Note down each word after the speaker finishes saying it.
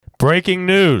Breaking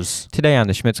news. Today on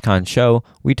the SchmitzCon show,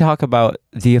 we talk about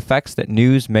the effects that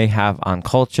news may have on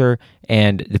culture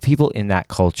and the people in that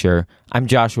culture. I'm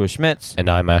Joshua Schmitz. And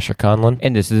I'm Asher Conlon.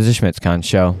 And this is the SchmitzCon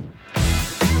show.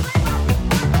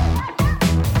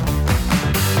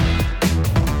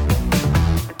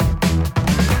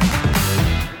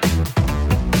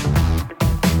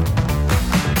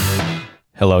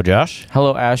 Hello, Josh.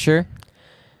 Hello, Asher.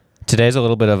 Today's a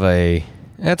little bit of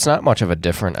it's not much of a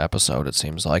different episode, it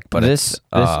seems like, but this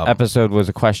episode was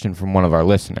a question from one of our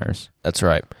listeners. That's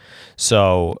right.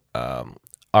 So,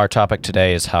 our topic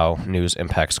today is how news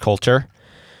impacts culture.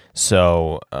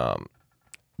 So, I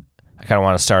kind of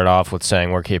want to start off with saying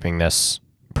we're keeping this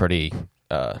pretty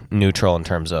neutral in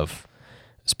terms of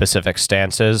specific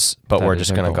stances, but we're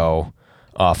just going to go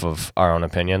off of our own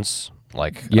opinions,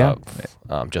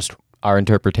 just our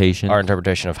interpretation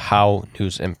of how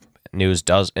news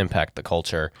does impact the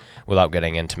culture, without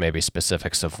getting into maybe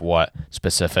specifics of what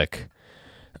specific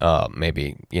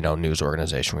news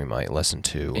organization we might listen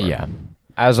to. Yeah.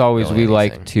 As always, we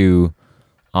like to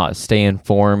stay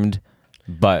informed,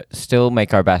 but still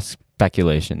make our best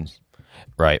speculations.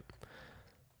 Right.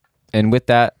 And with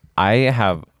that, I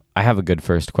have a good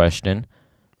first question.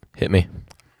 Hit me.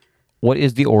 What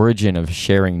is the origin of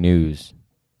sharing news?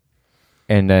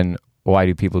 And then why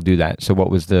do people do that? So what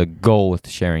was the goal with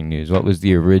sharing news? What was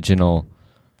the original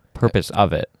purpose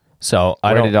of it? So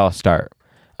where did it all start?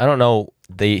 I don't know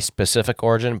the specific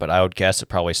origin, but I would guess it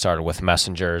probably started with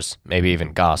messengers, maybe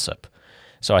even gossip.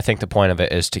 So I think the point of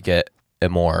it is to get a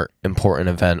more important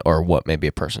event, or what maybe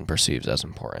a person perceives as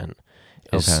important,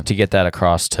 is to get that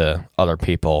across to other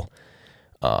people.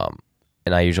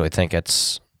 And I usually think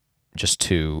it's just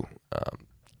to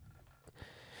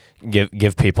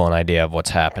give people an idea of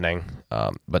what's happening,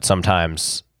 but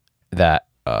sometimes that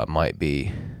might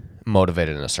be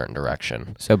motivated in a certain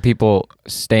direction. So people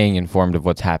staying informed of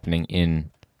what's happening in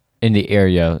the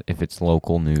area, if it's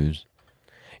local news.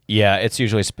 Yeah, it's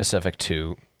usually specific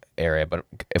to area, but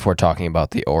if we're talking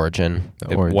about the origin,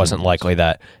 wasn't likely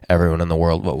that everyone in the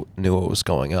world knew what was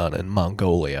going on in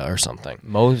Mongolia or something.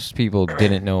 Most people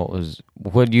didn't know what was...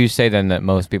 Would you say then that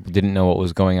most people didn't know what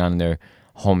was going on in their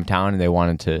hometown and they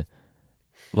wanted to...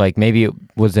 maybe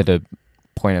was it a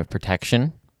point of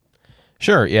protection?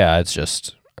 Sure, yeah, it's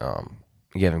just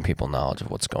giving people knowledge of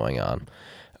what's going on.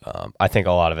 I think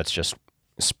a lot of it's just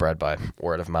spread by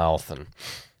word of mouth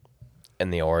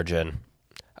and the origin.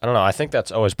 I don't know, I think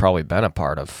that's always probably been a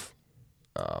part of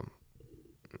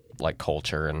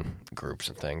culture and groups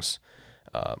and things.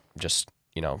 Just,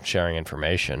 sharing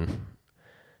information.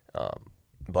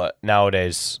 But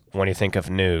nowadays, when you think of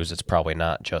news, it's probably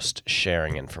not just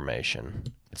sharing information.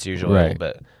 It's usually a little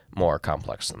bit more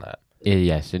complex than that.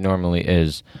 Yes, it normally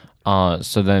is.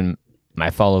 So then my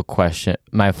follow-up question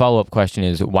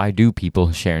is, why do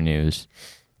people share news?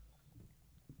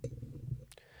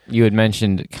 You had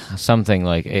mentioned something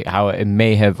like how it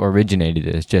may have originated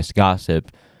as just gossip,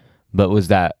 but was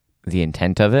that the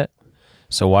intent of it?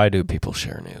 So why do people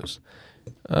share news?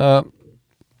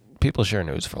 People share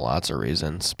news for lots of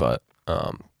reasons, but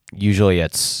usually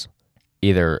it's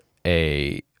either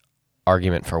a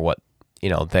argument for what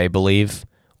they believe,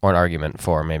 or an argument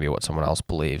for maybe what someone else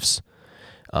believes.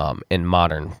 In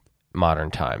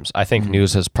modern times, I think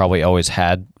news has probably always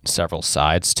had several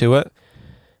sides to it,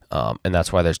 and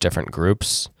that's why there's different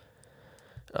groups.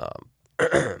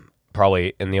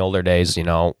 Probably in the older days,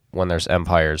 when there's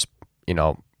empires,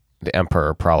 the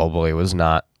emperor probably was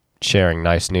not sharing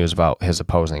nice news about his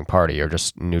opposing party, or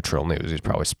just neutral news. He's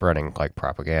probably spreading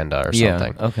propaganda or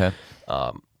something. Yeah, okay.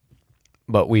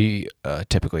 But we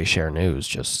typically share news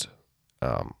just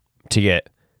to get,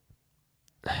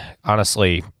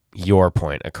 honestly, your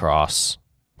point across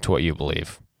to what you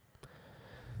believe.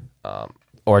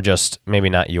 Or just maybe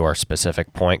not your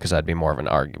specific point, because that'd be more of an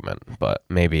argument, but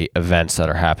maybe events that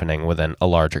are happening within a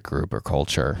larger group or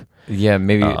culture. Yeah,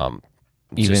 maybe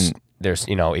even there's,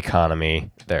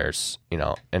 economy, there's,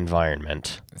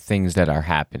 environment. Things that are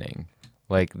happening.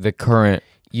 Like the current...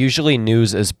 Usually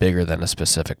news is bigger than a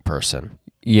specific person.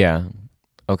 Yeah.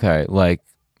 Okay, like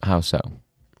how so?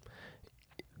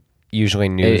 Usually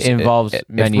news... It involves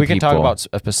many people. If we can talk about...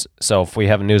 So if we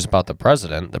have news about the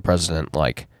president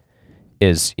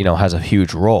is, has a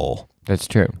huge role. That's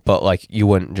true. But you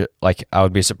wouldn't... I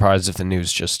would be surprised if the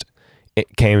news just...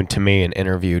 It came to me and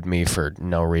interviewed me for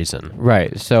no reason.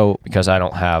 Right. So because I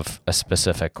don't have a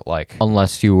specific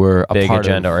unless you were a big part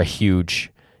agenda of, or a huge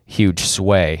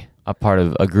sway. A part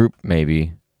of a group,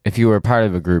 maybe. If you were a part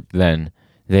of a group, then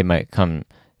they might come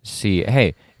see,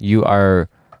 hey, you are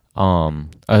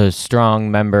a strong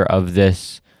member of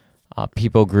this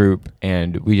people group,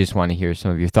 and we just want to hear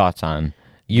some of your thoughts on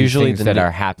Usually these things that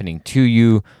are happening to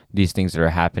you, these things that are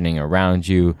happening around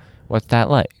you. What's that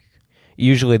like?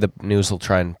 Usually the news will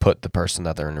try and put the person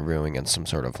that they're interviewing in some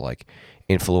sort of like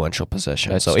influential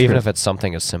position. That's So even true. if it's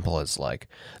something as simple as like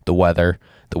the weather,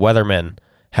 the weatherman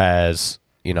has,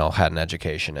 had an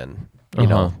education in,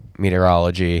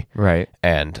 meteorology, Right.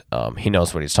 and he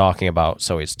knows what he's talking about,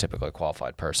 so he's typically a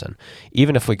qualified person.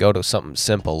 Even if we go to something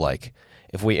simple like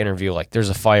if we interview like there's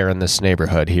a fire in this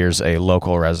neighborhood, here's a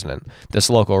local resident. This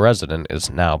local resident is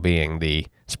now being the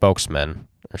spokesman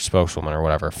or spokeswoman or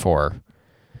whatever for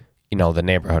the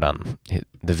neighborhood on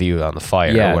the view on the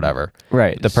fire or whatever.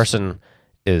 Right. The person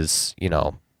is,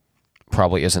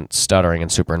 probably isn't stuttering and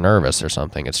super nervous or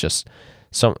something. It's just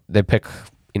they pick,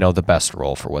 the best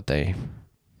role for what they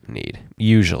need.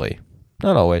 Usually.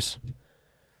 Not always.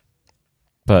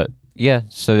 But yeah,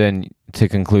 so then to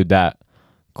conclude that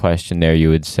question there, you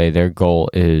would say their goal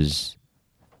is,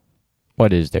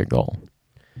 what is their goal?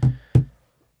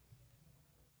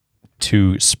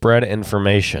 To spread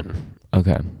information.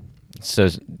 Okay. So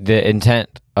the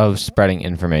intent of spreading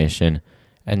information,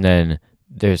 and then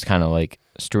there's kind of like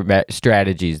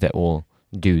strategies that will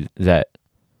do that,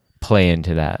 play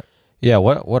into that. Yeah,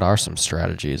 what are some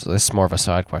strategies? This is more of a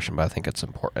side question, but I think it's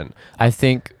important. I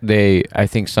think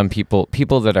some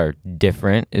people that are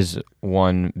different is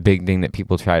one big thing that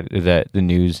people that the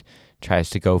news tries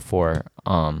to go for,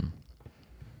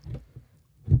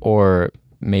 or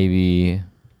maybe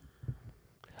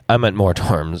I meant more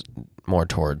towards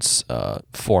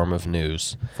form of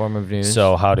news. Form of news.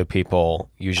 So how do people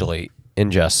usually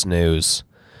ingest news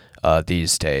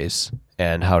these days,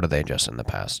 and how do they ingest in the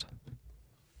past?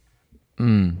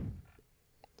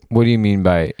 What do you mean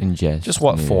by ingest? Just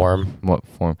what form? What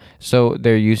form? So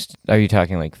are you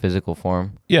talking like physical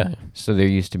form? Yeah. So there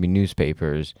used to be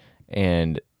newspapers,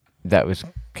 and that was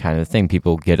kind of the thing.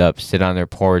 People get up, sit on their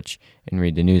porch, and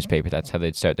read the newspaper. That's how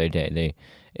they'd start their day. They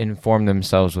inform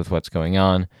themselves with what's going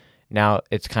on. Now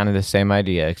it's kind of the same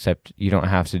idea, except you don't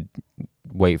have to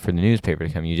wait for the newspaper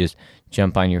to come. You just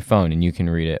jump on your phone and you can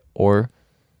read it, or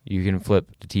you can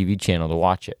flip the TV channel to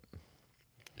watch it.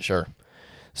 Sure.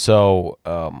 So,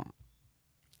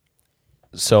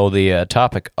 the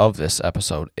topic of this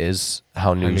episode is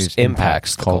how news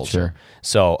impacts the culture.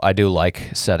 So I do like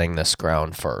setting this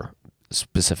ground for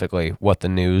specifically what the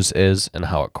news is and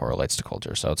how it correlates to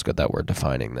culture. So it's good that we're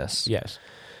defining this. Yes.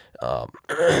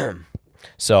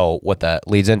 So what that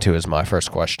leads into is my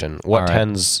first question. What All right.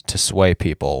 tends to sway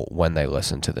people when they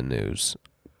listen to the news?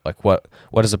 Like what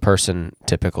does a person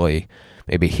typically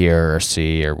maybe hear or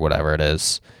see or whatever it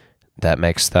is that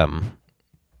makes them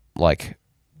like,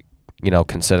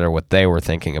 consider what they were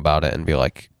thinking about it and be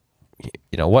like,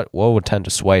 what would tend to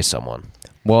sway someone?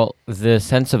 Well, the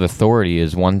sense of authority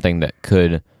is one thing that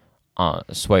could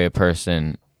sway a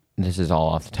person. This is all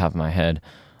off the top of my head.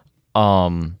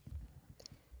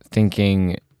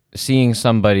 Seeing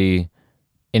somebody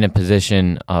in a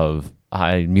position of,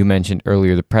 you mentioned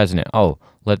earlier the president. Oh,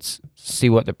 let's see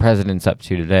what the president's up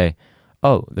to today.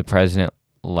 Oh, the president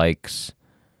likes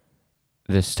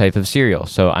this type of cereal,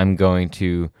 so I'm going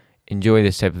to enjoy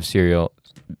this type of cereal,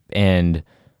 and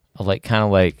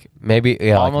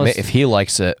Maybe almost if he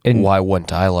likes it, why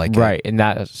wouldn't I like it? Right, in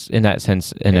that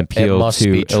sense, an appeal must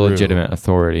to be true. illegitimate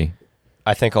authority.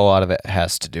 I think a lot of it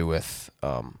has to do with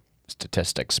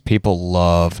statistics. People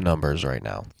love numbers right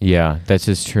now. Yeah, that's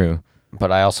just true.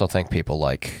 But I also think people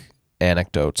like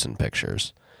anecdotes and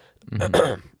pictures.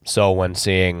 Mm-hmm. So when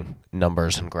seeing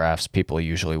numbers and graphs, people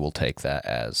usually will take that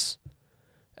as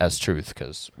truth,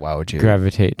 because why would you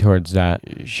gravitate towards that?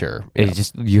 Sure. It's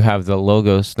just, you have the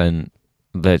logos, then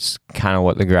that's kind of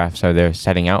what the graphs are there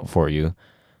setting out for you.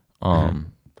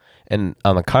 And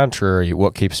on the contrary,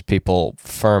 what keeps people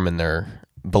firm in their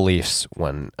beliefs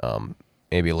when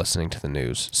maybe listening to the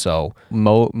news? So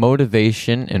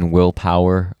motivation and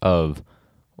willpower of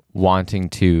wanting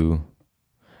to,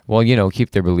 keep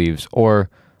their beliefs,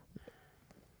 or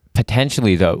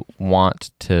potentially though want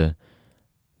to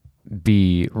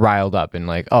be riled up and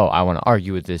like, oh, I want to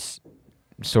argue with this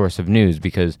source of news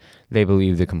because they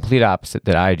believe the complete opposite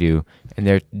that I do, and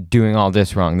they're doing all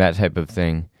this wrong, that type of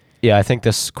thing. Yeah, I think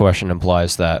this question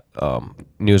implies that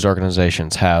news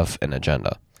organizations have an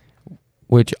agenda.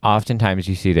 Which oftentimes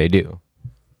you see they do.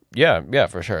 Yeah,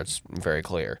 for sure. It's very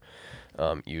clear.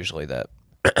 Usually that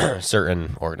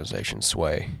certain organizations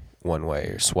sway one way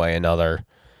or sway another.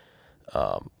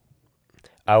 I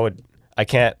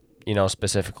can't,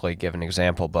 specifically give an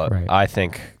example, but right. I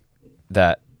think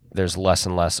that there's less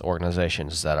and less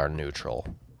organizations that are neutral.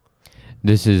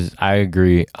 I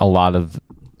agree. A lot of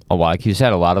like you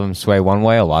said, a lot of them sway one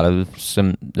way, a lot of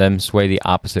them sway the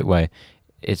opposite way.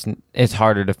 It's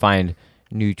harder to find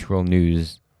neutral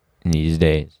news these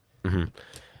days. Mm-hmm.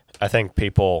 I think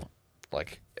people,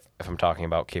 like, if I'm talking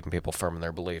about keeping people firm in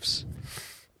their beliefs,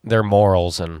 their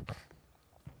morals and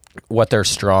what they're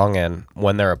strong in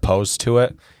when they're opposed to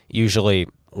it, usually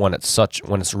when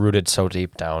it's rooted so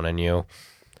deep down in you,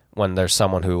 when there's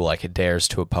someone who like dares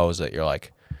to oppose it, you're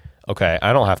like, okay,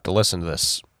 I don't have to listen to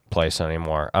this place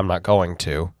anymore. I'm not going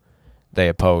to. They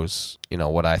oppose,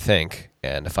 what I think,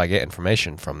 and if I get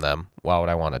information from them, why would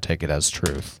I want to take it as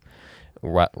truth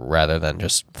rather than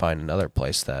just find another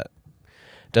place that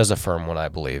does affirm what I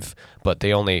believe? But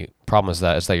the only problem is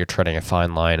that you're treading a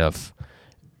fine line of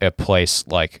a place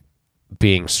like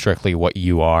being strictly what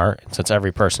you are. And since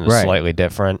every person is slightly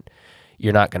different,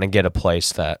 you're not going to get a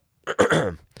place that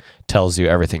tells you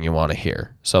everything you want to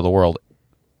hear. So the world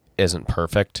isn't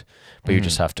perfect, but you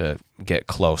just have to get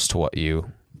close to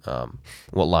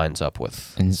what lines up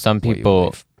with. And some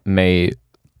people may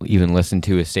even listen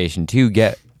to a station to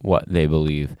get what they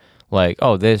believe. Like,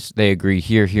 oh, they agree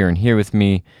here, here, and here with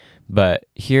me, but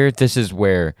here, this is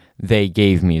where they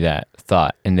gave me that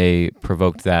thought, and they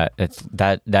provoked that.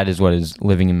 That is what is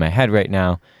living in my head right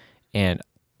now, and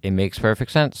it makes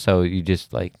perfect sense. So you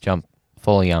just like jump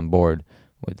fully on board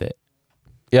with it.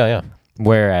 Yeah.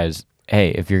 Whereas,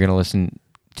 hey, if you're gonna listen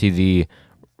to the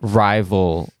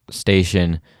rival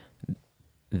station,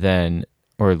 then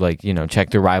check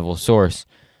the rival source,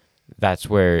 that's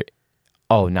where,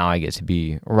 oh, now I get to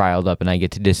be riled up and I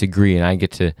get to disagree and I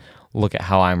get to look at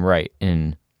how I'm right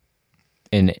in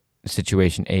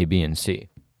situation A, B, and C.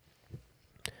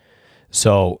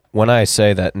 So when I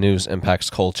say that news impacts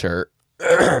culture,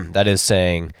 that is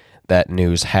saying that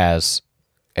news has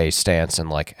a stance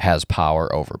and has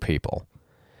power over people,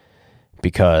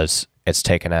 because it's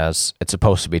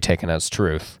supposed to be taken as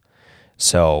truth.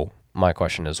 So my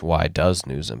question is, why does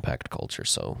news impact culture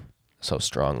so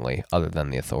strongly, other than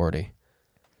the authority?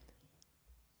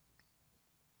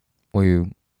 Will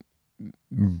you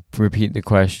repeat the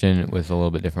question with a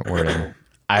little bit different wording?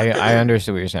 I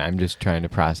understand what you're saying. I'm just trying to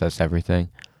process everything.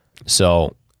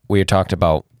 So we talked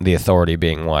about the authority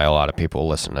being why a lot of people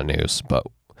listen to news, but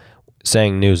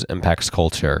saying news impacts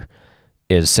culture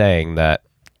is saying that,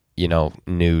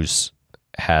 news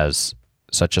has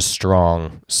such a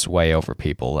strong sway over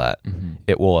people that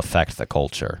it will affect the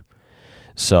culture.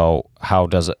 So how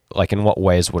does it, in what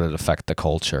ways would it affect the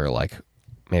culture?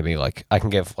 Maybe I can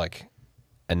give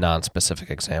a non-specific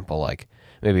example,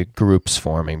 maybe groups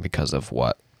forming because of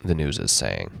what the news is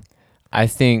saying. I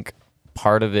think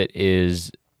part of it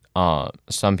is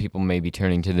some people may be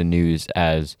turning to the news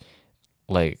as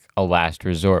a last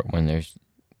resort when there's,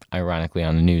 ironically,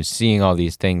 on the news, seeing all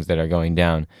these things that are going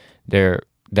down.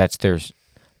 That's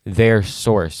their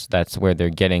source. That's where they're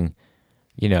getting,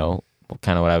 kind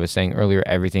of what I was saying earlier,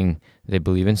 everything they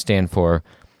believe and stand for,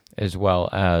 as well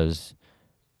as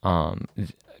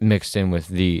mixed in with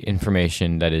the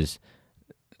information that is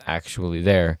actually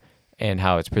there and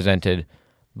how it's presented.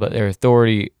 But their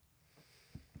authority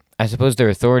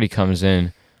comes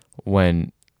in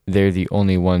when they're the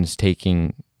only ones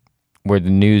where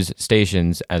the news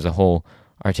stations as a whole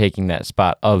are taking that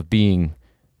spot of being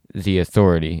the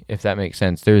authority, if that makes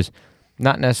sense. There's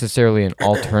not necessarily an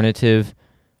alternative,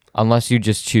 unless you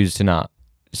just choose to not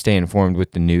stay informed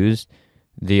with the news.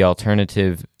 The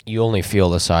alternative... You only feel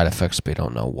the side effects, but you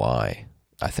don't know why.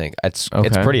 I think it's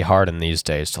pretty hard in these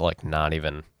days to not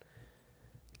even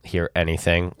hear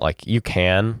anything. You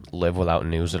can live without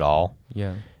news at all.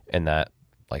 Yeah. And that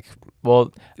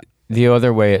well, the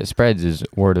other way it spreads is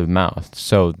word of mouth.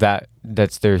 So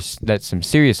that's some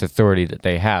serious authority that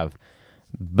they have.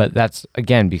 But that's,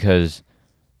 again, because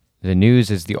the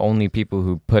news is the only people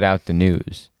who put out the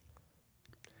news.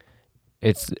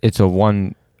 It's a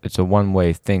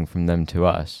one-way thing from them to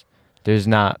us. There's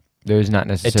not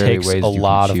necessarily ways. It takes a you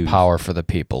lot can of choose. power for the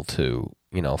people to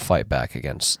fight back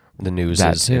against the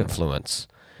news's influence.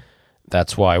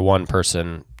 That's why one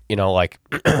person,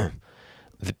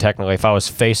 technically, if I was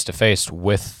face to face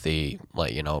with the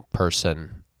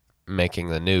person making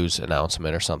the news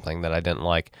announcement or something that I didn't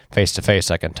like, face to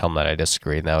face, I can tell them that I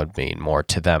disagree, and that would mean more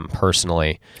to them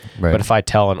personally. Right. But if I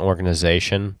tell an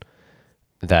organization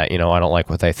that I don't like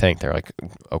what they think, they're like,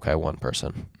 okay, one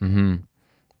person. Mm-hmm.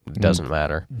 It doesn't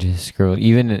matter. Just screw it.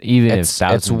 Even if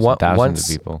thousands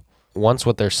of people. Once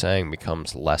what they're saying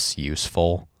becomes less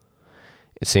useful,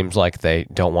 it seems like they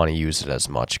don't want to use it as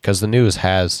much, because the news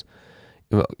has,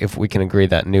 if we can agree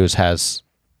that news has,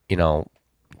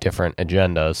 different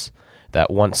agendas, that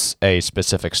once a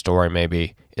specific story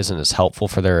maybe isn't as helpful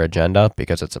for their agenda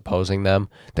because it's opposing them,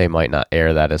 they might not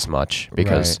air that as much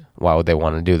because why would they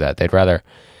want to do that? They'd rather,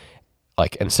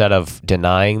 like, instead of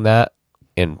denying that,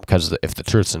 because if the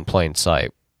truth's in plain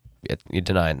sight, you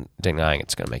denying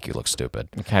it's going to make you look stupid.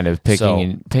 Kind of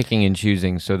picking and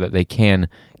choosing so that they can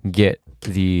get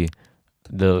the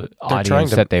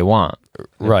audience that they want.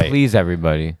 Right. Please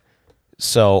everybody.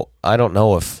 So I don't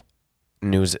know if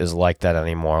news is like that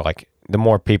anymore. Like, the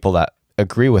more people that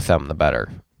agree with them, the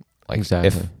better. Like,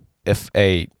 exactly. If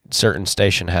a certain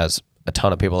station has a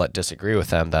ton of people that disagree with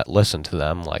them, that listen to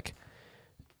them, like,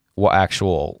 what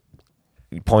actual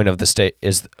point of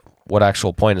the what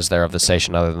actual point is there of the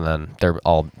station other than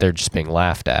they're just being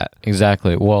laughed at?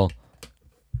 Exactly. Well,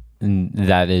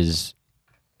 that is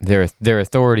their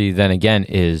authority. Then again,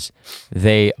 is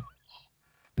they're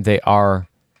their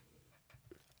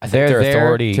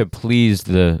authority to please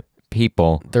the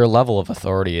people. Their level of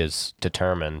authority is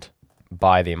determined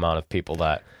by the amount of people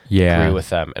that agree with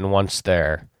them, and once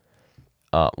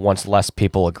less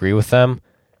people agree with them,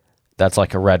 that's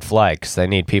like a red flag, because they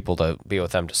need people to be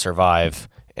with them to survive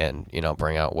and,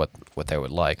 bring out what they would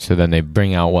like. So then they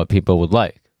bring out what people would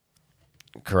like.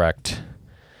 Correct.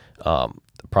 The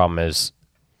problem is,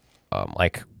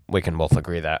 like, we can both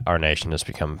agree that our nation has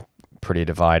become pretty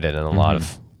divided in a lot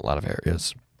of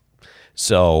areas.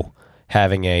 So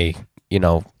having a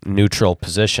neutral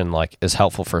position, like, is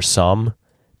helpful for some,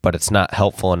 but it's not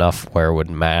helpful enough where it would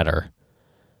matter.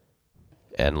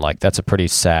 And, like, that's a pretty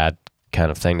sad kind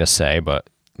of thing to say, but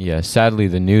yeah, sadly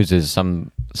the news is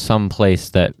some place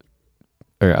that,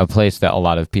 or a place that a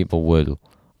lot of people would,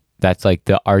 that's like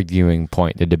the arguing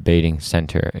point, the debating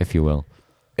center, if you will.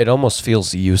 It almost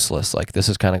feels useless. Like, this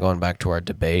is kind of going back to our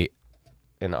debate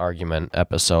and argument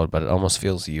episode, but it almost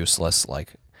feels useless,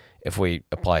 like, if we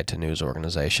apply it to news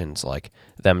organizations, like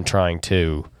them trying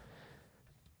to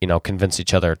convince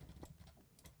each other,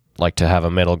 like, to have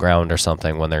a middle ground or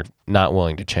something when they're not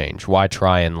willing to change. Why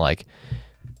try and, like,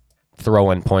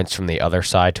 throw in points from the other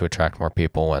side to attract more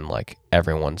people when, like,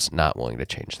 everyone's not willing to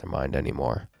change their mind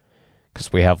anymore?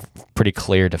 Because we have pretty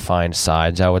clear defined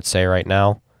sides, I would say, right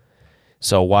now.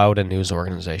 So why would a news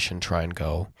organization try and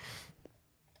go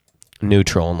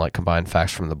neutral and, like, combine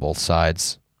facts from the both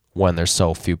sides when there's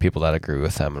so few people that agree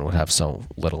with them and would have so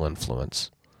little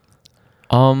influence?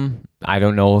 I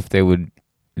don't know if they would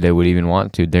even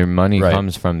want to. Their money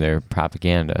comes from their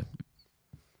propaganda.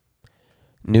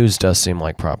 News does seem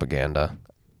like propaganda.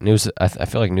 News, I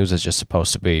feel like news is just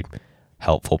supposed to be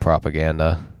helpful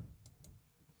propaganda.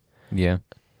 Yeah.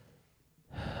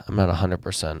 I'm not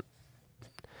 100%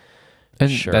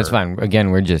 sure. That's fine. Again,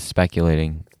 we're just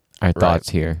speculating our thoughts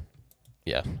here.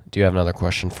 Yeah. Do you have another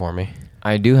question for me?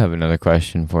 I do have another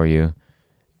question for you.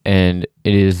 And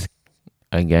it is,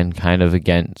 again, kind of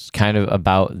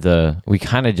about we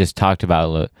kind of just talked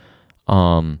about it.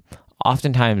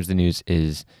 Oftentimes the news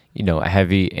is,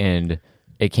 heavy, and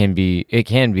it can be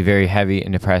very heavy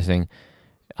and depressing.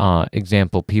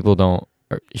 Example, people don't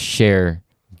share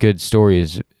good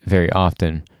stories very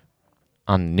often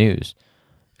on the news.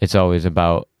 It's always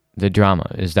about the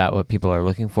drama. Is that what people are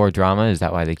looking for? Drama? Is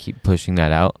that why they keep pushing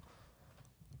that out?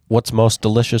 What's most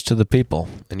delicious to the people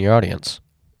in your audience?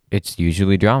 It's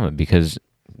usually drama, because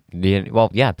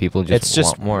people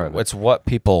just want more of it. It's what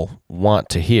people want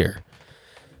to hear.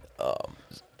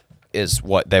 Is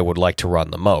what they would like to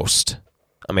run the most.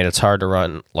 I mean, it's hard to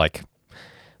run like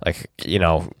you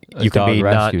can be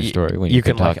rescue story when you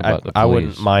can talk about the police. I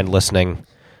wouldn't mind listening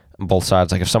on both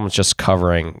sides. Like, if someone's just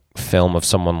covering film of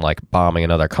someone, like, bombing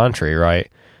another country,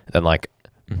 right? Then, like,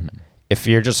 if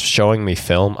you're just showing me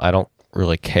film, I don't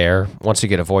really care. Once you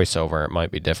get a voiceover, it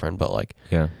might be different, but, like,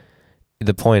 yeah.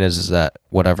 The point is that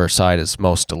whatever side is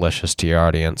most delicious to your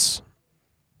audience,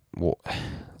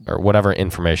 or whatever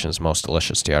information is most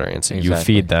delicious to your audience, you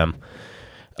feed them.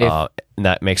 And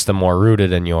that makes them more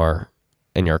rooted in your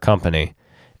company.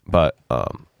 But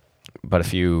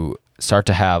if you start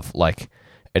to have, like,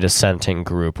 a dissenting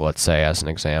group, let's say, as an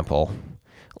example,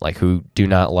 like, who do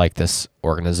not like this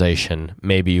organization,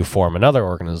 maybe you form another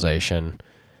organization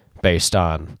based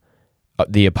on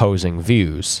the opposing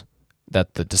views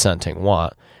that the dissenting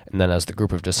want, and then as the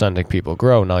group of dissenting people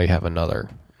grow, now you have another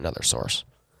source.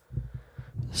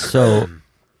 So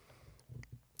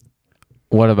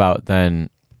what about then,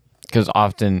 because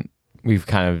often we've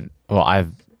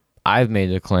I've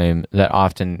made the claim that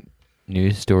often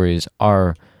news stories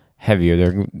are heavier.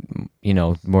 They're,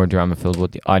 more drama filled,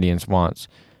 what the audience wants.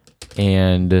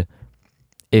 And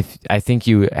if I think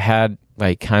you had,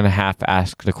 like, kind of half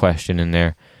asked the question in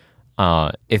there,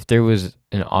 if there was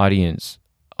an audience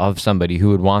of somebody who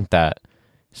would want that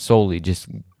solely, just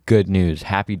good news,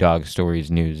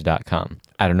 happydogstoriesnews.com.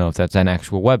 I don't know if that's an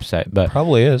actual website, but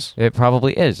Probably is. it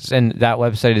probably is. And that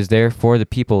website is there for the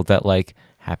people that like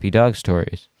happy dog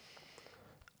stories.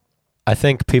 I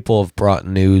think people have brought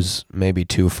news maybe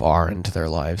too far into their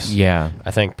lives. Yeah.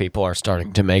 I think people are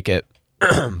starting to make it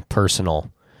personal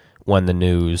when the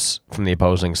news from the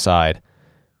opposing side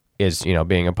is,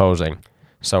 being opposing.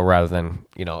 So rather than,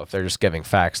 if they're just giving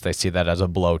facts, they see that as a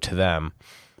blow to them.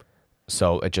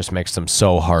 So it just makes them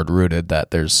so hard-rooted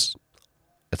that it's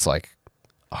like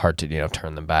hard to,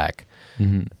 turn them back.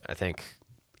 Mm-hmm. I think,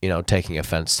 taking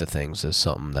offense to things is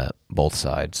something that both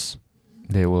sides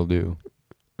They will do.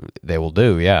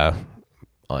 Yeah.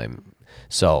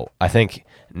 So I think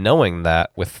knowing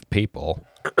that with people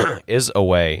is a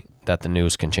way that the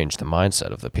news can change the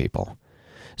mindset of the people.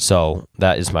 So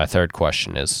that is my third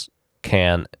question is,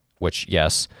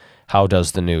 yes, how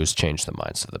does the news change the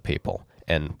minds of the people?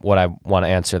 And what I want to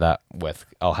answer that with,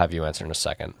 I'll have you answer in a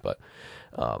second, but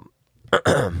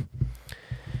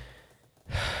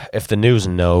if the news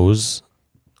knows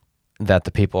that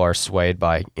the people are swayed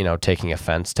by, taking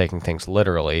offense, taking things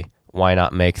literally, why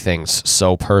not make things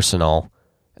so personal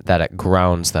that it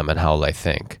grounds them in how they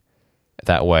think?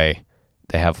 That way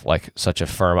they have like such a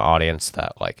firm audience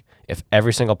that like if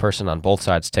every single person on both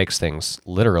sides takes things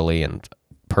literally and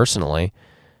personally,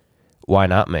 why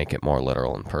not make it more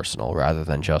literal and personal rather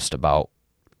than just about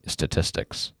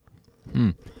statistics?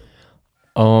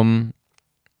 Oh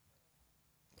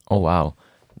wow.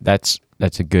 That's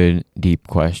a good deep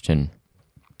question.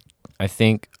 I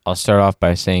think I'll start off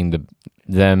by saying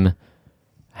them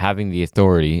having the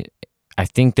authority. I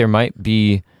think there might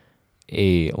be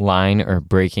a line or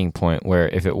breaking point where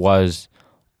if it was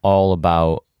all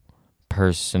about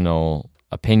personal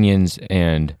opinions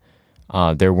and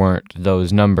there weren't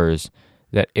those numbers,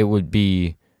 that it would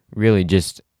be really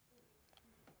just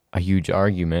a huge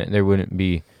argument. There wouldn't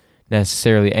be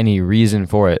necessarily any reason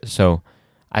for it. So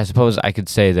I suppose I could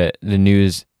say that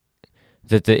the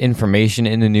information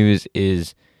in the news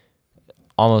is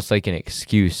almost like an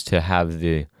excuse to have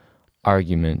the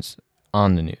arguments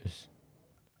on the news.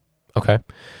 Okay.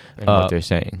 And what they're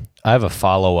saying. I have a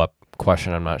follow-up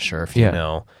question. I'm not sure if you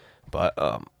know, but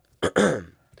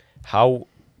how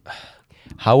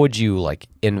would you like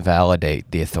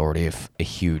invalidate the authority of a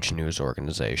huge news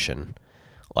organization?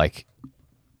 Like,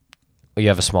 you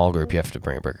have a small group, you have to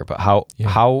bring a bigger. But how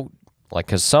like,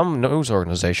 because some news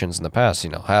organizations in the past,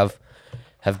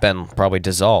 have been probably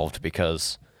dissolved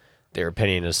because their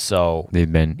opinion is so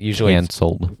they've been usually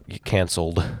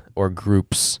canceled, or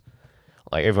groups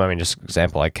like just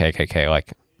example like KKK,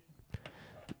 like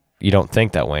you don't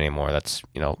think that way anymore. That's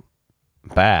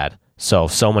bad. So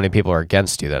many people are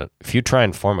against you that if you try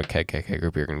and form a KKK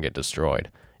group, you're gonna get destroyed.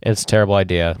 And it's a terrible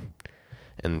idea,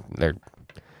 and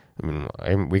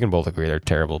we can both agree they're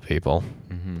terrible people.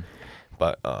 Mm-hmm.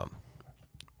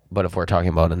 But if we're talking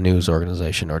about a news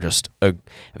organization or just a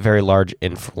very large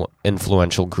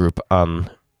influential group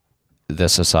on the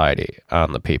society,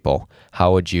 on the people,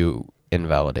 how would you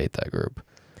invalidate that group?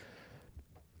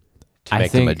 To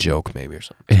make them a joke, maybe, or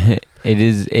something. It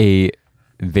is a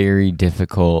very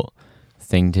difficult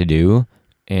thing to do,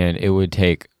 and it would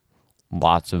take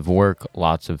lots of work,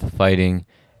 lots of fighting,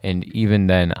 and even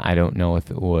then, I don't know if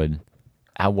it would.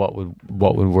 What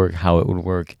would work? How it would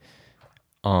work?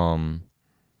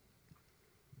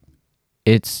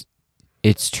 It's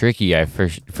tricky,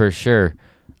 for sure,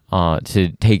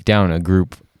 to take down a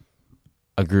group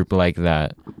like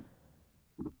that.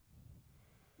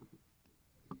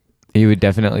 You would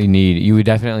definitely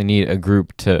need a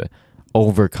group to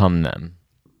overcome them.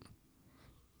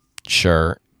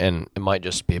 Sure, and it might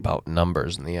just be about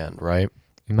numbers in the end, right?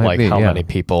 It might be, how many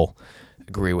people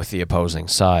agree with the opposing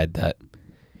side that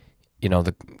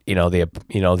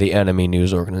the enemy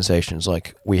news organizations,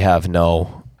 like, we have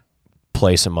no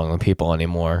place among the people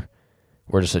anymore.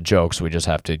 We're just a joke, so we just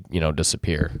have to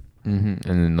disappear. Mm-hmm.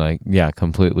 And then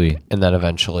completely. And then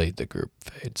eventually the group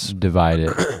fades. Divide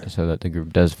it so that the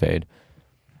group does fade.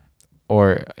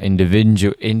 Or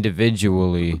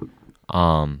individually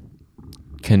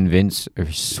convince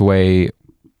or sway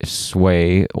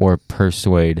or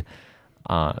persuade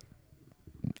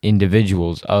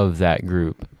individuals of that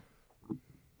group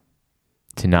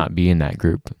to not be in that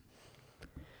group.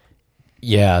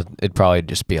 Yeah, it'd probably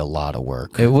just be a lot of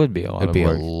work. It would be a lot of work. It'd be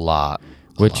a lot.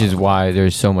 Which is why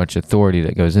there's so much authority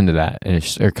that goes into that, and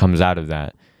it comes out of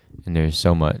that, and there's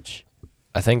so much.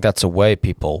 I think that's a way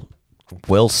people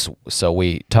will. So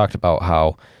we talked about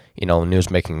how,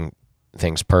 news making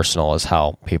things personal is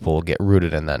how people will get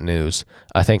rooted in that news.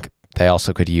 I think they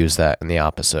also could use that in the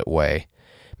opposite way.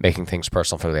 making things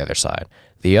personal for the other side.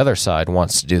 The other side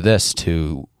wants to do this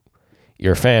to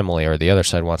your family, or the other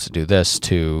side wants to do this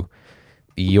to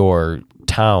your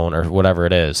town or whatever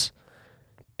it is.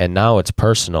 And now it's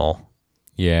personal.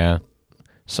 Yeah.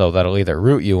 So that'll either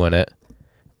root you in it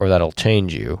or that'll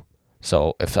change you.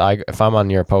 So if I'm on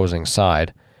your opposing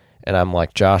side and I'm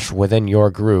like, Josh, within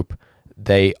your group,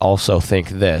 they also think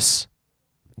this,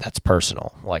 that's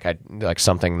personal. Like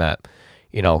something that,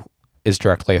 is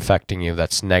directly affecting you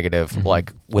that's negative,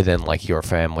 like within like your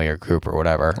family or group or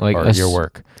whatever, Like or your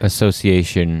work.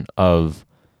 Association of,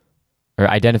 or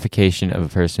identification of a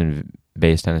person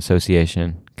based on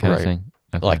association kind of thing.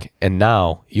 Okay. Like, and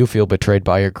now you feel betrayed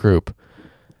by your group.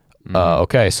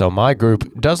 Okay, so my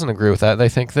group doesn't agree with that. They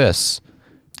think this.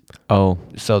 Oh.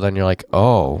 So then you're like,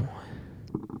 oh,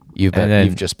 you've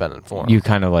just been informed. You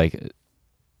kind of like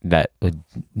that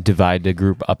divide the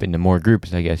group up into more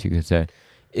groups, I guess you could say.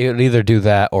 It would either do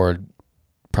that or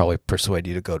probably persuade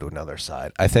you to go to another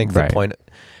side. I think the point,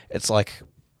 it's like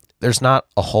there's not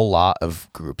a whole lot of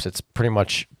groups. It's pretty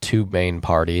much two main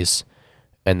parties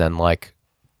and then like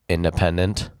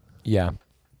independent. Yeah.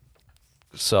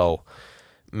 So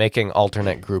making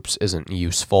alternate groups isn't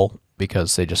useful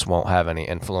because they just won't have any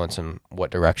influence in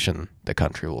what direction the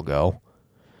country will go.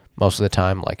 Most of the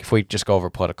time, like if we just go over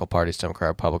political parties, Democrat,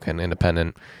 Republican,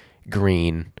 Independent,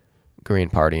 Green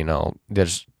Party,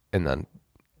 there's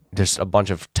a bunch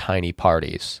of tiny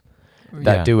parties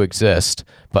that do exist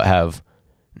but have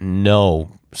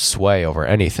no sway over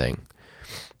anything.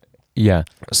 Yeah.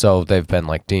 So they've been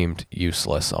like deemed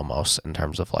useless almost in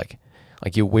terms of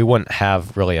we wouldn't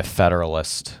have really a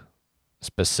federalist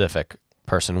specific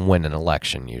person win an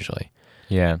election usually.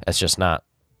 Yeah. It's just not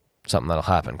something that'll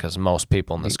happen because most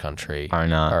people in this country are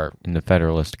not in the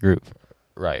Federalist group.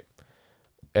 Right.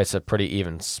 It's a pretty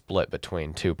even split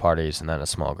between two parties and then a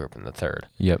small group in the third.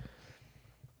 Yep.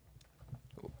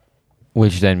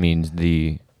 Which then means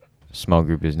the small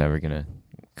group is never going to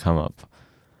come up.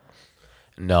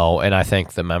 No, and I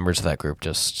think the members of that group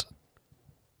just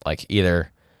like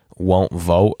either won't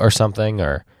vote or something,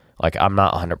 or like I'm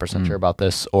not 100% sure about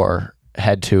this, or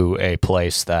head to a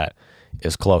place that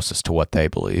is closest to what they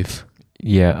believe.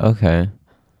 Yeah, okay.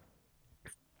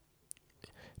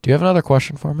 Do you have another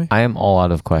question for me? I am all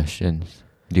out of questions.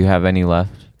 Do you have any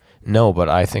left? No, but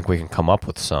I think we can come up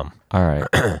with some. All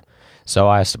right. So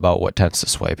I asked about what tends to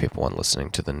sway people when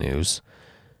listening to the news.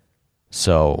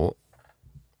 So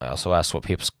I also asked what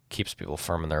keeps people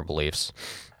firm in their beliefs.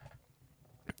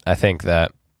 I think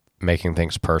that making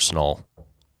things personal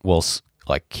will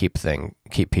like keep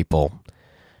people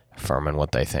firm in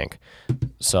what they think.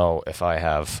 So if I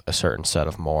have a certain set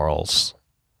of morals,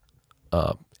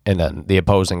 and then the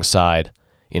opposing side,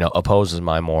 opposes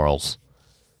my morals,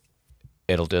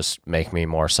 it'll just make me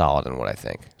more solid in what I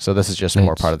think. So this is just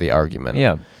more part of the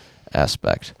argument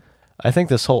aspect. I think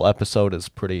this whole episode is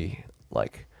pretty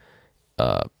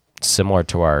similar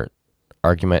to our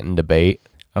argument and debate.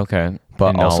 Okay.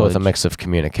 But also with a mix of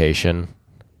communication.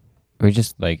 We're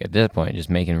just at this point just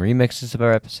making remixes of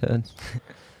our episodes.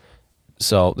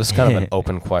 So this is kind of an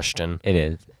open question. It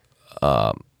is.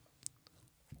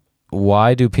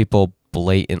 Why do people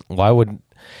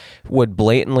would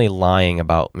blatantly lying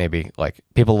about maybe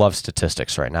people love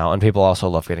statistics right now, and people also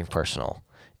love getting personal.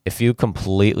 If you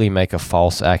completely make a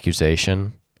false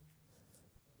accusation,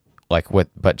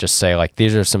 but just say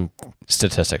these are some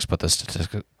statistics, but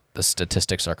the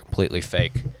statistics are completely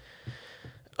fake,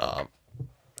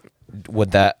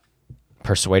 would that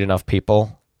persuade enough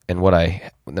people? And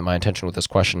my intention with this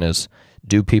question is,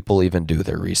 do people even do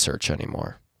their research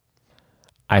anymore?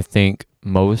 I think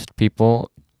most people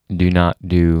do not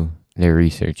do their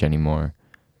research anymore.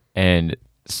 And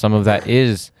some of that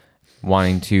is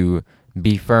wanting to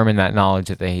be firm in that knowledge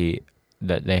that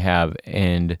they have,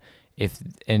 and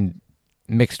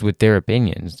mixed with their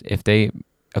opinions. If they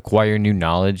acquire new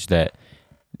knowledge that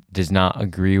does not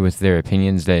agree with their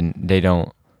opinions, then they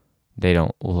don't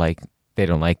like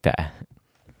that.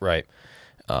 Right.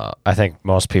 I think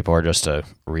most people are just to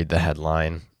read the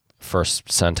headline,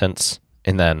 first sentence,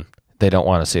 and then they don't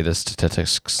want to see the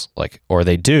statistics, or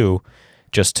they do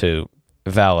just to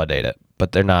validate it,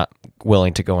 but they're not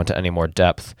willing to go into any more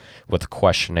depth with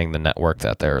questioning the network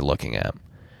that they're looking at.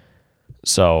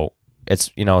 So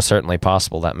it's, certainly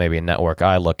possible that maybe a network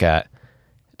I look at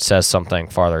says something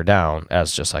farther down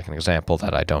as just an example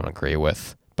that I don't agree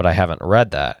with, but I haven't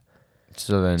read that.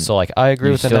 So I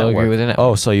agree with the network. Agree with the network.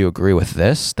 Oh, so you agree with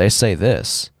this? They say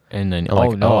this. And then,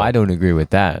 I don't agree with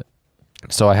that.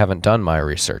 So I haven't done my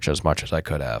research as much as I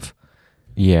could have.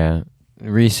 Yeah.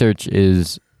 Research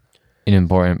is an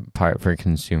important part for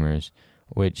consumers,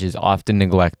 which is often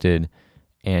neglected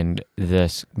and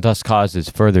this thus causes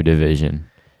further division.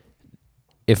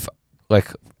 If,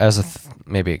 like, as a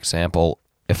maybe example,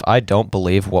 if I don't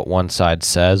believe what one side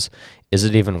says, is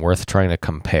it even worth trying to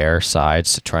compare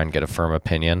sides to try and get a firm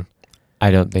opinion?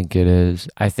 I don't think it is.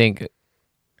 I think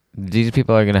these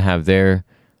people are going to have their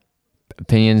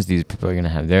opinions. These people are going to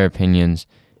have their opinions.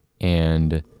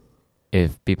 And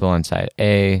if people on side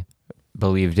A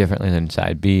believe differently than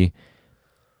side B,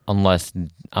 unless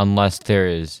there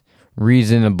is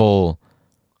reasonable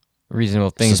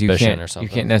things, Suspicion or something.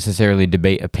 you can't necessarily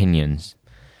debate opinions.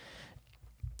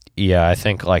 Yeah, I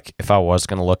think, like, if I was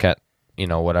going to look at,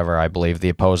 whatever I believe the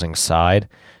opposing side,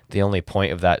 the only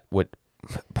point of that would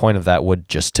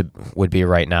be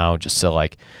right now just to,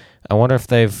 like, I wonder if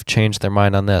they've changed their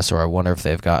mind on this, or I wonder if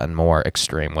they've gotten more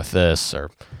extreme with this, or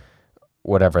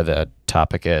whatever the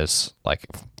topic is. Like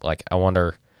I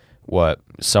wonder what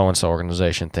so-and-so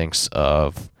organization thinks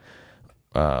of,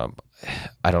 I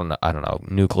don't know,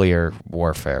 nuclear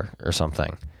warfare or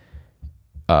something.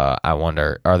 I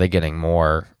wonder, are they getting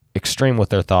more extreme with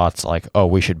their thoughts, like, oh,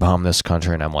 we should bomb this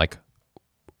country, and I'm like,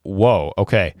 whoa,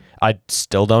 okay, I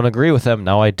still don't agree with them,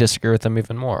 now I disagree with them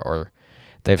even more, or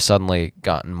they've suddenly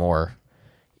gotten more,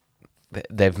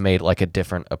 they've made, like, a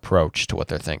different approach to what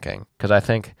they're thinking. Because I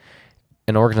think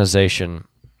an organization,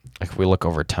 like, if we look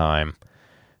over time,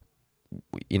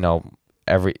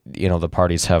 the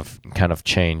parties have kind of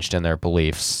changed in their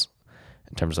beliefs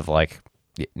in terms of, like,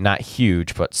 not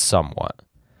huge, but somewhat.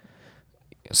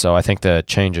 So I think the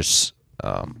changes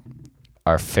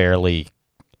are fairly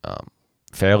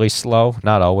slow,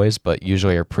 not always, but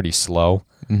usually are pretty slow.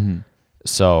 Mm-hmm.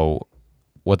 So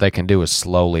what they can do is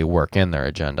slowly work in their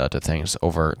agenda to things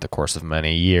over the course of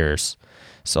many years.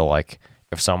 So, like,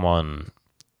 if someone,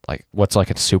 like, what's, like,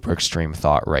 a super extreme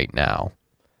thought right now?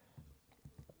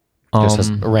 Just as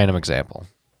a random example.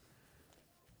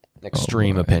 An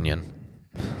extreme opinion.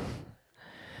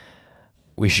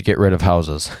 We should get rid of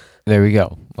houses. There we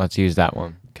go. Let's use that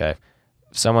one. Okay.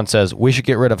 If someone says, we should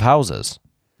get rid of houses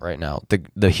right now,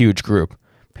 the huge group,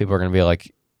 people are going to be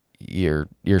like, you're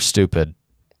stupid.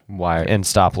 Why? And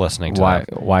stop listening to them.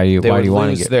 Why do you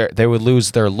want to get... They would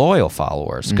lose their loyal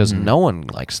followers because no one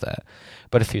likes that.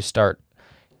 But if you start,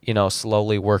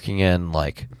 slowly working in,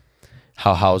 like,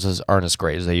 how houses aren't as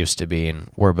great as they used to be, and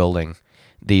we're building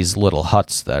these little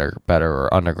huts that are better,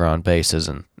 or underground bases,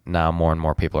 and now more and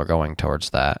more people are going towards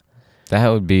that.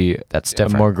 That's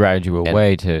different. A more gradual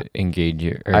way to engage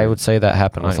your... I would say that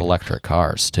happened with electric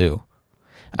cars, too.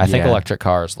 I think electric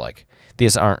cars, like,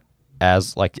 these aren't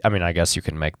as, like, I mean, I guess you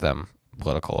can make them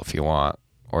political if you want,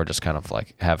 or just kind of,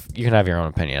 like, you can have your own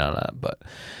opinion on that, but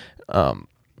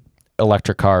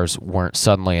electric cars weren't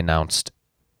suddenly announced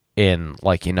in,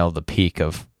 like, the peak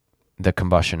of the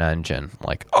combustion engine.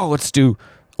 Like, oh, let's do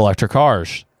electric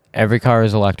cars. Every car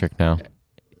is electric now.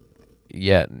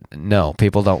 Yeah, no,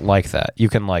 people don't like that. You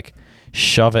can, like,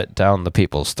 shove it down the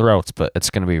people's throats, but it's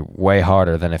going to be way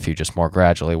harder than if you just more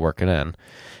gradually work it in.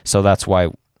 So that's why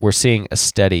we're seeing a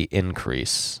steady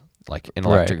increase, like, in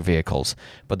electric vehicles.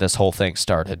 But this whole thing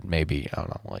started maybe, I don't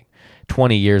know, like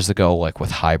 20 years ago, like,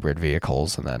 with hybrid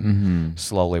vehicles, and then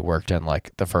slowly worked in,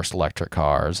 like, the first electric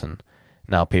cars, and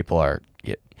now people are,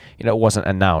 it wasn't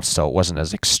announced, so it wasn't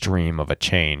as extreme of a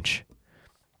change.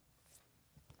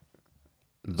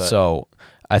 But so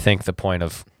I think the point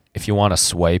of, if you want to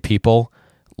sway people,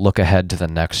 look ahead to the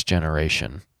next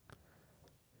generation.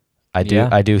 I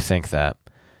do think that,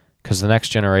 because the next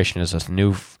generation is a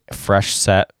new, fresh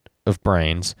set of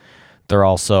brains. They're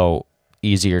also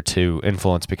easier to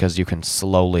influence because you can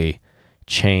slowly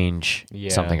change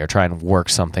something or try and work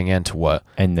something into what,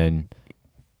 and then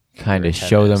kind of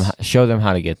show them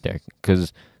how to get there.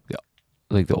 Because,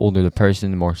 like, the older the person,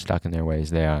 the more stuck in their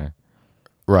ways they are.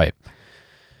 Right.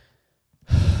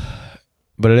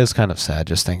 But it is kind of sad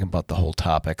just thinking about the whole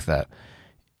topic, that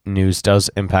news does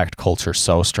impact culture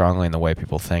so strongly in the way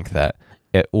people think that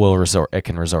it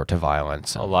can resort to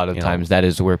violence. A lot of times that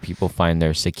is where people find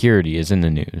their security, is in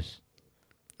the news.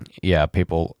 Yeah,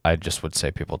 I just would say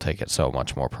people take it so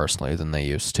much more personally than they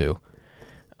used to.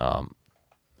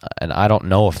 And I don't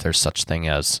know if there's such thing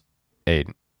as I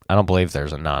don't believe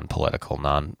there's a non-political,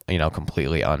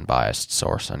 completely unbiased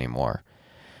source anymore.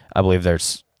 I believe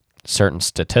there's certain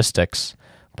statistics,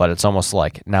 but it's almost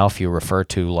like now if you refer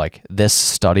to, like, this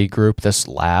study group, this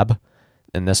lab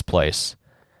in this place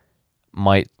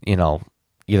might,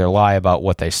 either lie about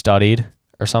what they studied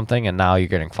or something, and now you're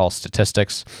getting false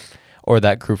statistics, or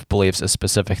that group believes a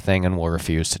specific thing and will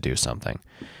refuse to do something.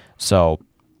 So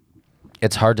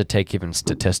it's hard to take even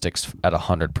statistics at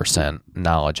 100%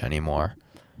 knowledge anymore.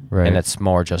 Right. And it's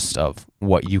more just of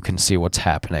what you can see what's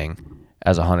happening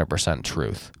as 100%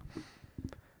 truth.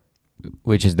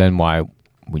 Which is then why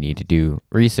we need to do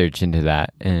research into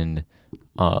that and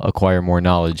acquire more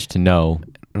knowledge to know.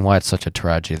 And why it's such a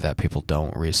tragedy that people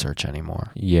don't research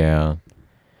anymore. Yeah.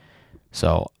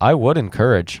 So I would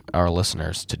encourage our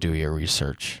listeners to do your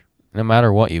research, no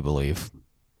matter what you believe.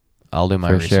 I'll do my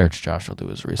For research. sure. Josh will do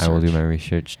his research. I will do my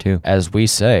research too. As we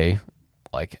say,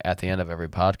 like at the end of every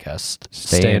podcast,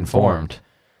 stay informed.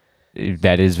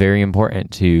 That is very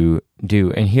important to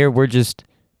do. And here we're just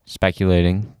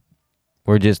speculating.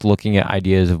 We're just looking at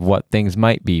ideas of what things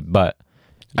might be. But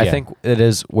I think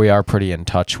we are pretty in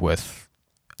touch with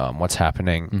what's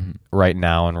happening right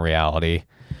now in reality.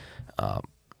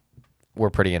 We're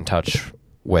pretty in touch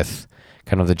with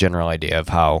kind of the general idea of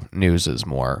how news is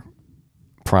more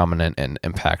prominent and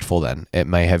impactful than it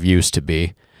may have used to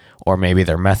be, or maybe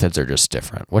their methods are just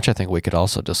different, which I think we could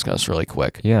also discuss really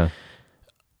quick. Yeah.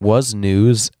 Was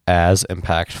news as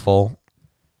impactful,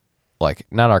 like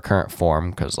not our current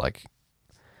form, because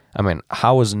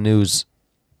how was news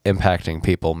impacting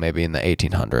people maybe in the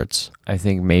 1800s? I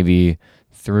think maybe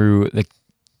through the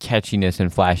catchiness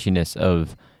and flashiness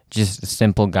of just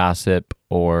simple gossip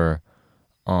or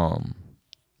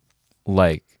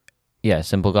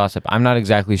simple gossip. I'm not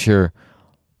exactly sure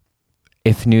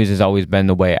if news has always been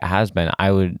the way it has been.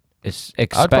 I would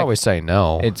expect... I'd probably say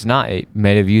no. It's not. It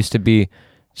may have used to be,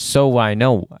 so I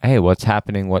know, hey, what's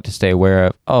happening, what to stay aware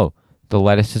of. Oh, the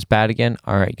lettuce is bad again?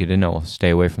 All right, good to know.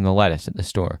 Stay away from the lettuce at the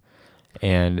store.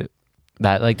 And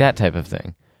that type of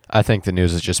thing. I think the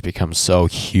news has just become so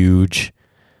huge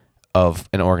of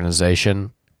an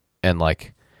organization and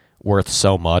worth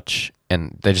so much,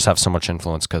 and they just have so much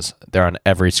influence because they're on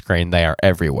every screen. They are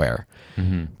everywhere.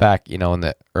 Mm-hmm. Back, in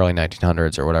the early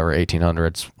 1900s or whatever,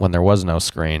 1800s, when there was no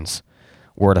screens,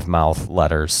 word of mouth,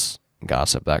 letters,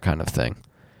 gossip, that kind of thing.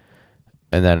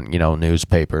 And then,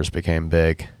 newspapers became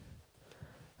big.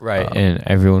 Right. And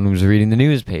everyone was reading the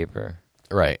newspaper.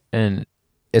 Right. And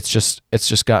it's just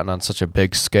gotten on such a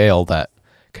big scale that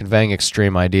conveying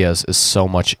extreme ideas is so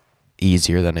much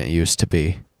easier than it used to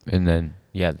be. And then,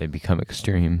 they become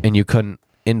extreme. And you couldn't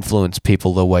influence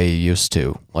people the way you used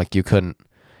to. Like, you couldn't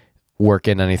work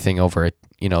in anything over,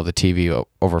 the TV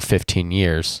over 15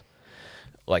 years,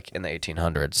 like in the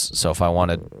 1800s. So if I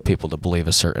wanted people to believe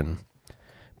a certain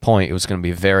point, it was going to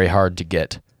be very hard to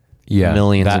get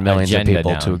millions and millions of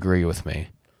people to agree with me.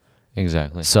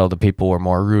 Exactly. So the people were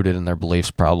more rooted in their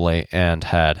beliefs probably and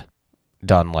had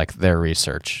done their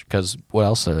research. Because what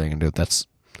else are they going to do? That's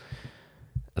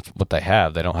what they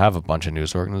have. They don't have a bunch of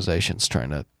news organizations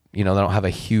trying to, they don't have a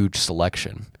huge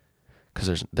selection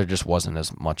because there just wasn't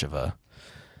as much of a,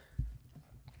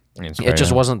 it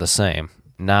just wasn't the same.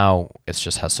 Now it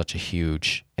just has such a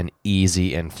huge and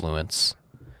easy influence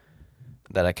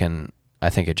that I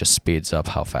think it just speeds up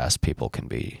how fast people can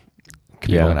be.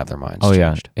 People can have their minds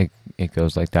changed. Yeah, it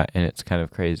goes like that, and it's kind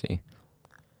of crazy.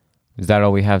 Is that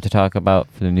all we have to talk about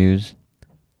for the news?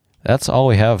 That's all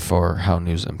we have for how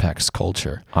news impacts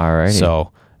culture. All right.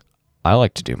 So I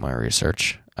like to do my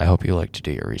research. I hope you like to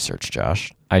do your research,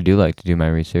 Josh. I do like to do my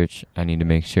research. I need to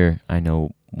make sure I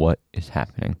know what is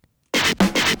happening.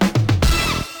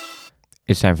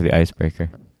 It's time for the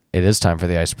icebreaker. It is time for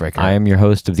the icebreaker. I am your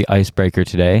host of the icebreaker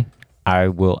today. I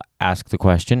will ask the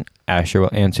question. Asher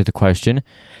will answer the question.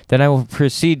 Then I will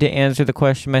proceed to answer the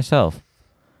question myself.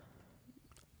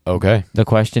 Okay. The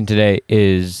question today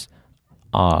is,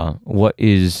 what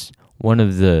is one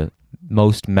of the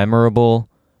most memorable,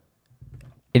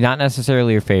 not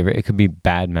necessarily your favorite, it could be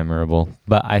bad memorable,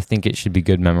 but I think it should be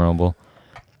good memorable,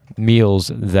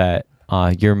 meals that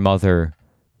your mother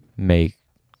makes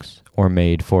or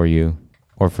made for you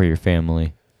or for your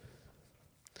family?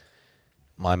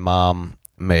 My mom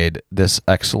made this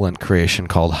excellent creation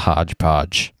called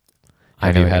hodgepodge.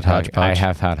 Have you had hodgepodge?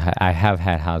 I have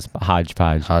had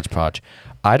hodgepodge. Hodgepodge.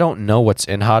 I don't know what's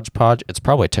in hodgepodge. It's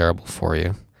probably terrible for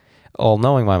you. Well,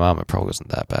 knowing my mom, it probably wasn't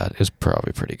that bad. It's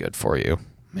probably pretty good for you.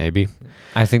 Maybe.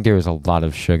 I think there was a lot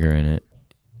of sugar in it.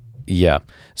 Yeah.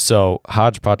 So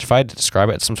hodgepodge, if I had to describe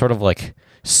it, it's some sort of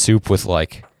soup with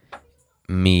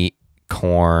meat,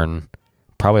 corn,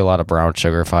 probably a lot of brown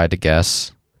sugar if I had to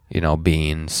guess.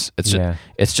 Beans.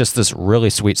 It's just this really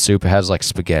sweet soup. It has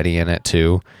spaghetti in it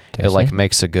too. Does it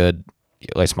makes a good,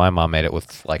 at least my mom made it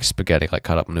with spaghetti,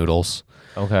 cut up noodles.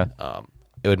 Okay.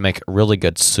 It would make a really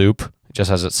good soup just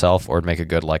as itself, or it'd make a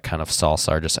good kind of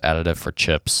salsa or just additive for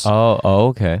chips. Oh,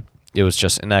 okay. It was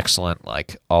just an excellent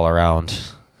all around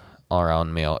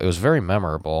meal. It was very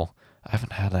memorable. I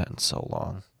haven't had that in so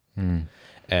long.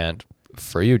 And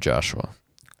for you, Joshua?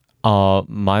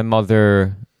 My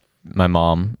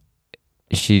mom,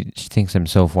 she thinks I'm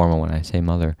so formal when I say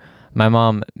mother. My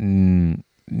mom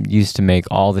used to make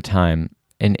all the time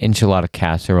an enchilada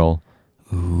casserole.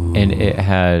 Ooh. And it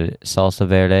had salsa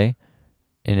verde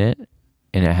in it,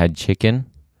 and it had chicken,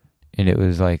 and it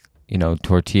was like,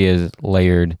 tortillas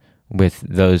layered with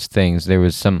those things. There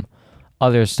was some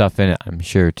other stuff in it, I'm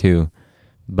sure, too.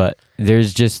 But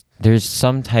there's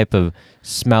some type of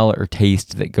smell or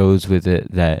taste that goes with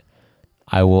it that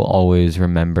I will always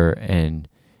remember, and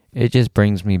it just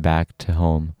brings me back to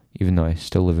home, even though I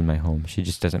still live in my home. She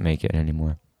just doesn't make it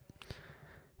anymore.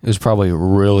 It was probably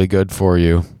really good for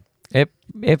you.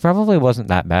 It probably wasn't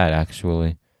that bad,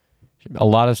 actually. A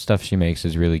lot of stuff she makes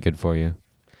is really good for you.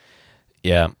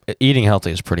 Yeah, eating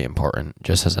healthy is pretty important,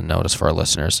 just as a notice for our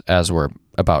listeners, as we're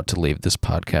about to leave this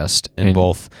podcast and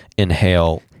both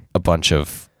inhale a bunch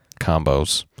of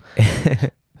combos.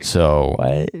 What?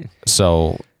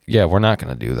 So yeah, we're not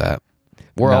going to do that.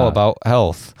 We're all about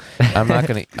health. I'm not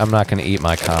going to eat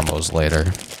my combos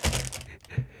later.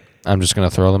 I'm just going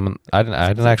to throw them in. I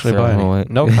didn't actually buy any. Away.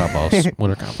 No combos.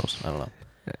 What are combos? I don't know.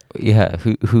 Yeah,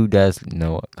 who does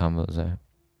know what combos are?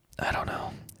 I don't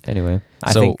know. Anyway,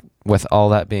 I so think, with all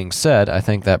that being said, I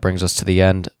think that brings us to the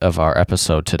end of our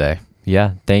episode today.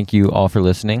 yeah, thank you all for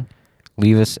listening.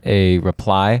 Leave us a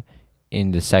reply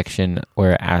in the section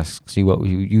where it asks you what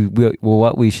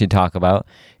we should talk about.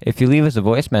 If you leave us a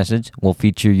voice message, we'll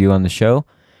feature you on the show.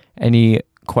 Any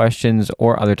questions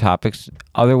or other topics,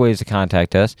 other ways to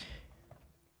contact us,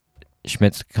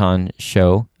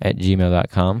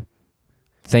 schmitzconshow@gmail.com.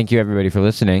 Thank you, everybody, for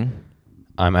listening.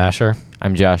 I'm Asher.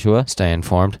 I'm Joshua. Stay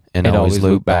informed and always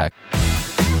loop back.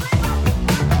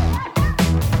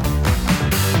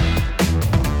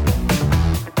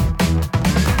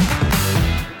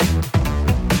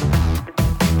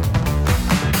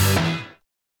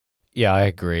 Yeah, I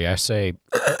agree. I say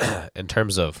in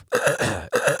terms of